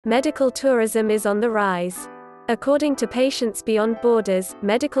Medical tourism is on the rise. According to Patients Beyond Borders,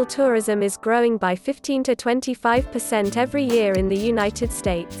 medical tourism is growing by 15 to 25% every year in the United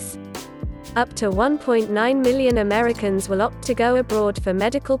States. Up to 1.9 million Americans will opt to go abroad for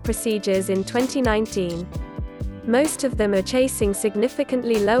medical procedures in 2019. Most of them are chasing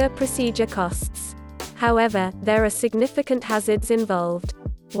significantly lower procedure costs. However, there are significant hazards involved.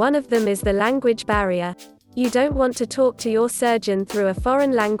 One of them is the language barrier. You don't want to talk to your surgeon through a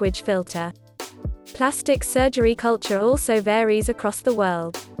foreign language filter. Plastic surgery culture also varies across the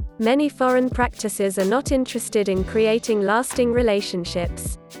world. Many foreign practices are not interested in creating lasting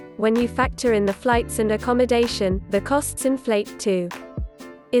relationships. When you factor in the flights and accommodation, the costs inflate too.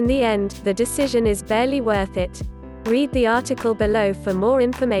 In the end, the decision is barely worth it. Read the article below for more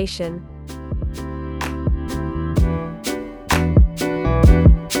information.